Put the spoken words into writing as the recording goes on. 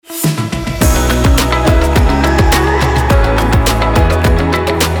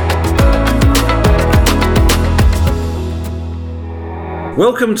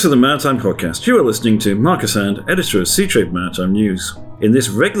Welcome to the Maritime Podcast. You are listening to Marcus Hand, editor of Seatrade Maritime News. In this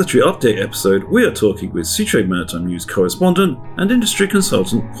regulatory update episode, we are talking with Seatrade Maritime News correspondent and industry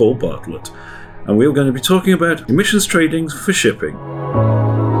consultant Paul Bartlett, and we are going to be talking about emissions trading for shipping.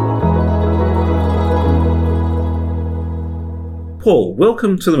 Paul,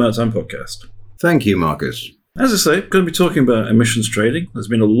 welcome to the Maritime Podcast. Thank you, Marcus. As I say, I'm going to be talking about emissions trading. There's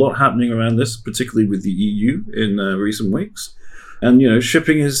been a lot happening around this, particularly with the EU in recent weeks. And,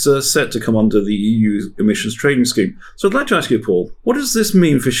 shipping is set to come under the EU emissions trading scheme. So I'd like to ask you, Paul, what does this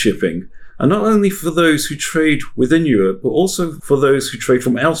mean for shipping? And not only for those who trade within Europe, but also for those who trade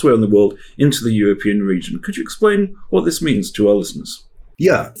from elsewhere in the world into the European region. Could you explain what this means to our listeners?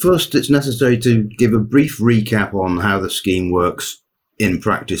 Yeah, first it's necessary to give a brief recap on how the scheme works in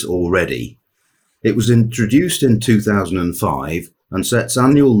practice already. It was introduced in 2005 and sets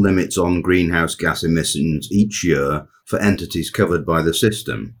annual limits on greenhouse gas emissions each year for entities covered by the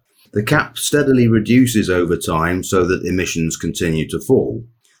system. The cap steadily reduces over time so that emissions continue to fall.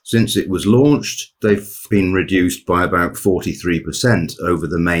 Since it was launched, they've been reduced by about 43% over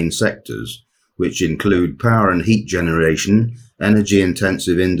the main sectors, which include power and heat generation,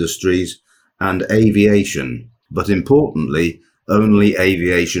 energy-intensive industries, and aviation, but importantly, only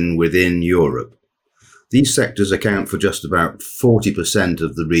aviation within Europe. These sectors account for just about 40%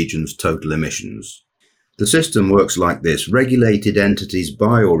 of the region's total emissions. The system works like this. Regulated entities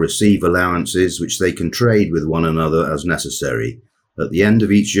buy or receive allowances which they can trade with one another as necessary. At the end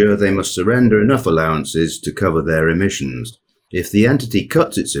of each year, they must surrender enough allowances to cover their emissions. If the entity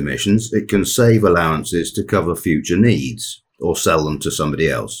cuts its emissions, it can save allowances to cover future needs, or sell them to somebody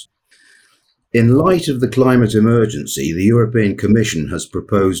else. In light of the climate emergency, the European Commission has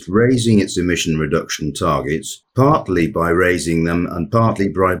proposed raising its emission reduction targets, partly by raising them and partly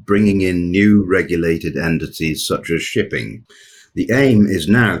by bringing in new regulated entities such as shipping. The aim is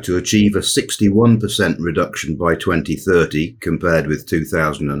now to achieve a 61% reduction by 2030 compared with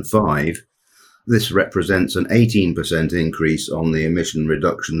 2005. This represents an 18% increase on the emission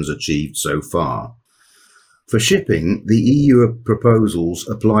reductions achieved so far. For shipping, the EU proposals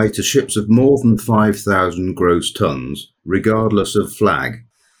apply to ships of more than 5,000 gross tonnes, regardless of flag.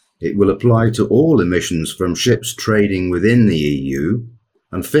 It will apply to all emissions from ships trading within the EU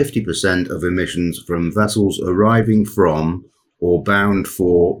and 50% of emissions from vessels arriving from or bound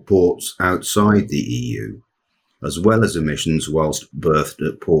for ports outside the EU, as well as emissions whilst berthed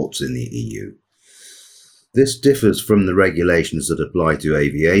at ports in the EU. This differs from the regulations that apply to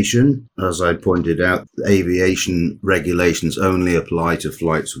aviation. As I pointed out, aviation regulations only apply to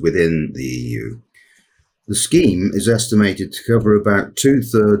flights within the EU. The scheme is estimated to cover about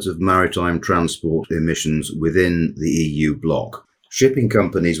 2/3 of maritime transport emissions within the EU bloc. Shipping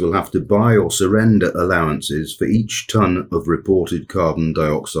companies will have to buy or surrender allowances for each tonne of reported carbon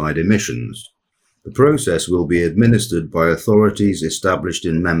dioxide emissions. The process will be administered by authorities established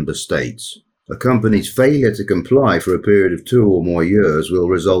in member states. A company's failure to comply for a period of 2 or more years will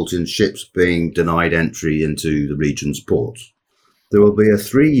result in ships being denied entry into the region's ports. There will be a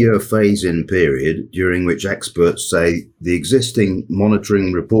 3-year phase-in period during which experts say the existing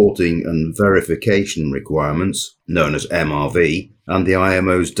monitoring, reporting and verification requirements, known as MRV, and the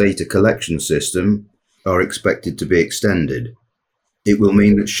IMO's data collection system are expected to be extended. It will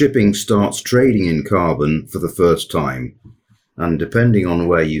mean that shipping starts trading in carbon for the first time, and depending on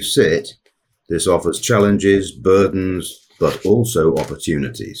where you sit, this offers challenges, burdens, but also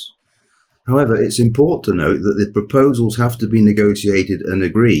opportunities. However, it's important to note that the proposals have to be negotiated and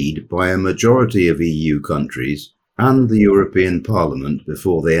agreed by a majority of EU countries and the European Parliament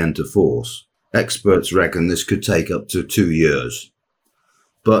before they enter force. Experts reckon this could take up to 2 years.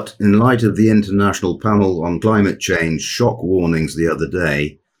 But in light of the International Panel on Climate Change shock warnings the other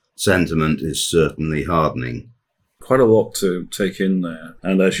day, sentiment is certainly hardening. Quite a lot to take in there.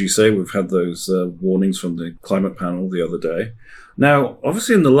 And as you say, we've had those warnings from the climate panel the other day. Now,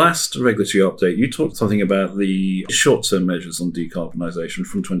 obviously in the last regulatory update, you talked something about the short-term measures on decarbonisation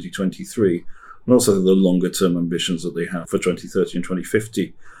from 2023, and also the longer-term ambitions that they have for 2030 and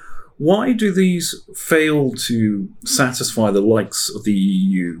 2050. Why do these fail to satisfy the likes of the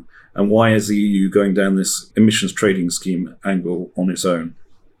EU? And why is the EU going down this emissions trading scheme angle on its own?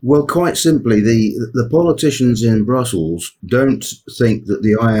 Well, quite simply, the politicians in Brussels don't think that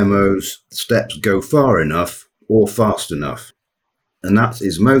the IMO's steps go far enough or fast enough. And that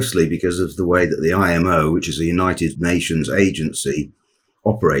is mostly because of the way that the IMO, which is a United Nations agency,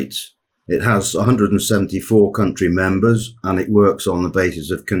 operates. It has 174 country members and it works on the basis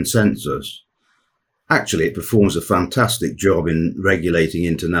of consensus. Actually, it performs a fantastic job in regulating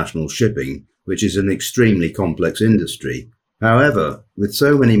international shipping, which is an extremely complex industry. However, with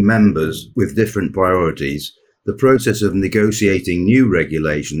so many members with different priorities, the process of negotiating new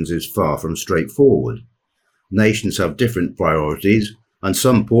regulations is far from straightforward. Nations have different priorities, and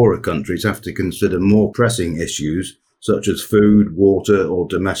some poorer countries have to consider more pressing issues such as food, water, or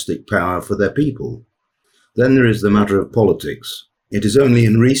domestic power for their people. Then there is the matter of politics. It is only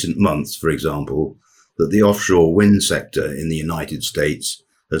in recent months, for example, that the offshore wind sector in the United States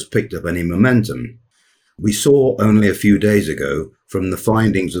has picked up any momentum. We saw only a few days ago from the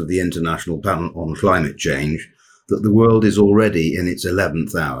findings of the International Panel on Climate Change that the world is already in its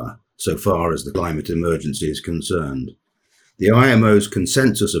 11th hour, so far as the climate emergency is concerned. The IMO's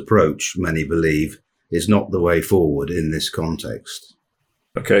consensus approach, many believe, is not the way forward in this context.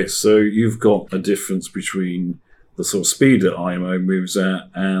 Okay, so you've got a difference between the sort of speed that IMO moves at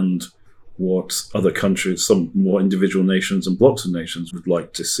and what other countries, some more individual nations and blocks of nations would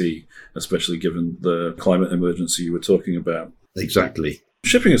like to see, especially given the climate emergency you were talking about. Exactly.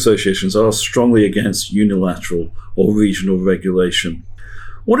 Shipping associations are strongly against unilateral or regional regulation.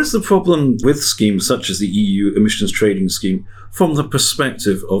 What is the problem with schemes such as the EU emissions trading scheme from the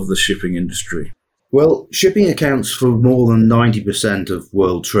perspective of the shipping industry? Well, shipping accounts for more than 90% of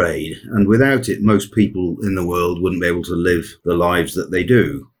world trade, and without it, most people in the world wouldn't be able to live the lives that they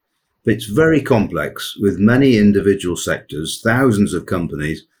do. It's very complex, with many individual sectors, thousands of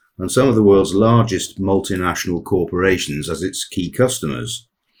companies, and some of the world's largest multinational corporations as its key customers.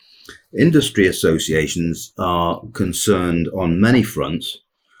 Industry associations are concerned on many fronts,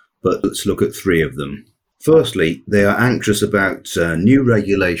 but let's look at three of them. Firstly, they are anxious about new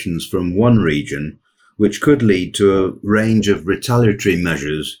regulations from one region, which could lead to a range of retaliatory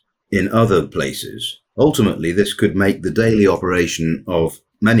measures in other places. Ultimately, this could make the daily operation of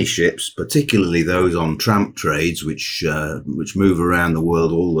many ships, particularly those on tramp trades, which move around the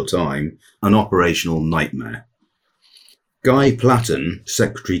world all the time, an operational nightmare. Guy Platten,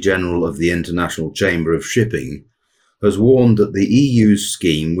 Secretary General of the International Chamber of Shipping, has warned that the EU's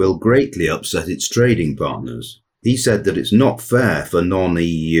scheme will greatly upset its trading partners. He said that it's not fair for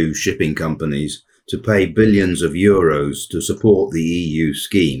non-EU shipping companies to pay billions of euros to support the EU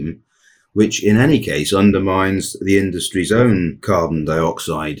scheme, which in any case undermines the industry's own carbon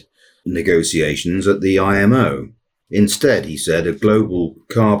dioxide negotiations at the IMO. Instead, he said, a global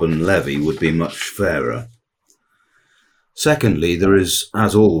carbon levy would be much fairer. Secondly, there is,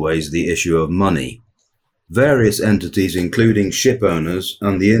 as always, the issue of money. Various entities, including ship owners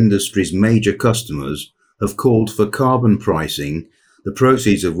and the industry's major customers, have called for carbon pricing, the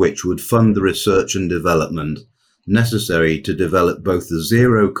proceeds of which would fund the research and development necessary to develop both the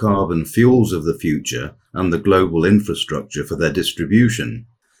zero-carbon fuels of the future and the global infrastructure for their distribution.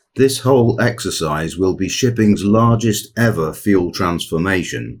 This whole exercise will be shipping's largest ever fuel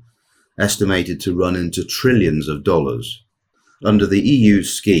transformation, estimated to run into trillions of dollars. Under the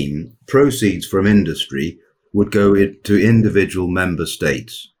EU's scheme, proceeds from industry would go to individual member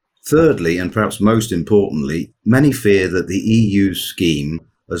states. Thirdly, and perhaps most importantly, many fear that the EU's scheme,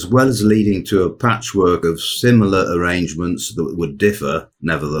 as well as leading to a patchwork of similar arrangements that would differ,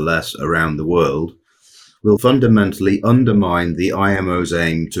 nevertheless, around the world, will fundamentally undermine the IMO's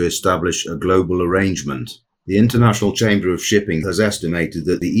aim to establish a global arrangement. The International Chamber of Shipping has estimated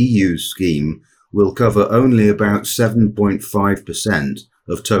that the EU's scheme will cover only about 7.5%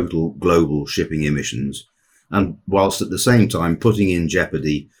 of total global shipping emissions, and whilst at the same time putting in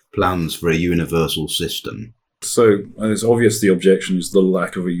jeopardy plans for a universal system. So it's obvious the objection is the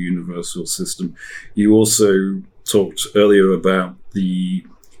lack of a universal system. You also talked earlier about the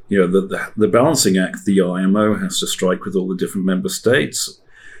balancing act the IMO has to strike with all the different member states.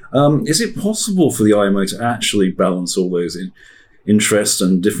 Is it possible for the IMO to actually balance all those interests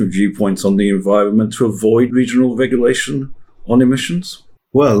and different viewpoints on the environment to avoid regional regulation on emissions?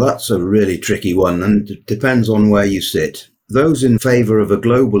 Well, that's a really tricky one, and it depends on where you sit. Those in favour of a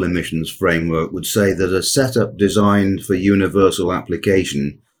global emissions framework would say that a setup designed for universal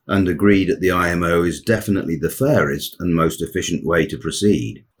application and agreed at the IMO is definitely the fairest and most efficient way to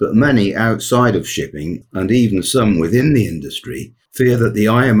proceed. But many outside of shipping, and even some within the industry, fear that the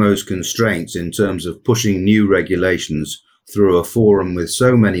IMO's constraints in terms of pushing new regulations through a forum with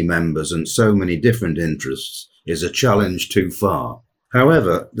so many members and so many different interests is a challenge too far.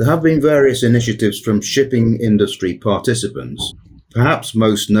 However, there have been various initiatives from shipping industry participants, perhaps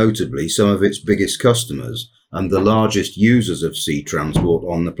most notably some of its biggest customers and the largest users of sea transport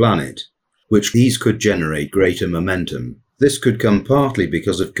on the planet, which these could generate greater momentum. This could come partly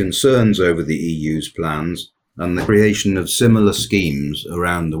because of concerns over the EU's plans and the creation of similar schemes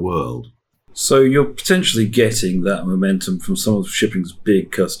around the world. So you're potentially getting that momentum from some of shipping's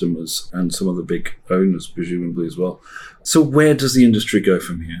big customers and some of the big owners, presumably, as well. So where does the industry go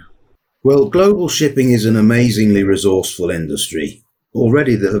from here? Well, global shipping is an amazingly resourceful industry.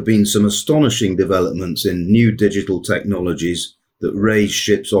 Already there have been some astonishing developments in new digital technologies that raise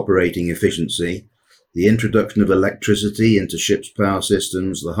ships' operating efficiency, the introduction of electricity into ships' power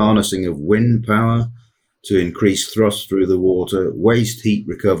systems, the harnessing of wind power to increase thrust through the water, waste heat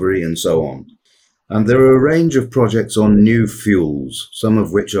recovery, and so on. And there are a range of projects on new fuels, some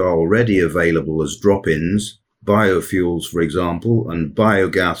of which are already available as drop-ins, biofuels, for example, and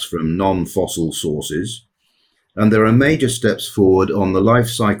biogas from non-fossil sources. And there are major steps forward on the life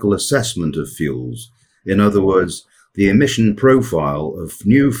cycle assessment of fuels. In other words, the emission profile of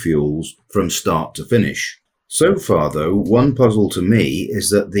new fuels from start to finish. So far, though, one puzzle to me is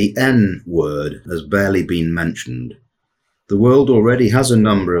that the N word has barely been mentioned. The world already has a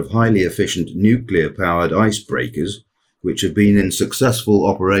number of highly efficient nuclear-powered icebreakers, which have been in successful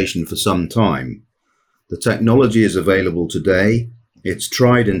operation for some time. The technology is available today, it's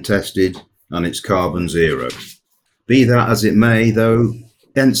tried and tested, and it's carbon zero. Be that as it may, though,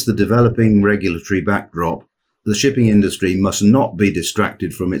 against the developing regulatory backdrop, the shipping industry must not be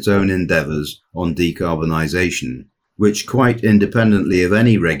distracted from its own endeavours on decarbonisation, which, quite independently of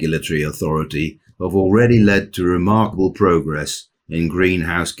any regulatory authority, have already led to remarkable progress in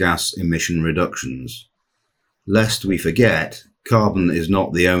greenhouse gas emission reductions. Lest we forget, carbon is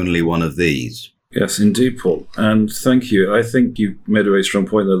not the only one of these. Yes, indeed, Paul. And thank you. I think you made a very strong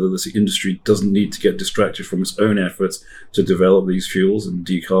point there that this industry doesn't need to get distracted from its own efforts to develop these fuels and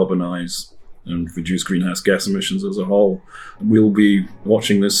decarbonise and reduce greenhouse gas emissions as a whole. We'll be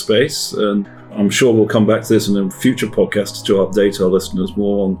watching this space, and I'm sure we'll come back to this in a future podcast to update our listeners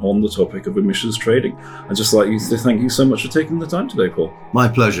more on the topic of emissions trading. I'd just like you to thank you so much for taking the time today, Paul. My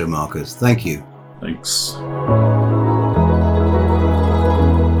pleasure, Marcus. Thank you. Thanks.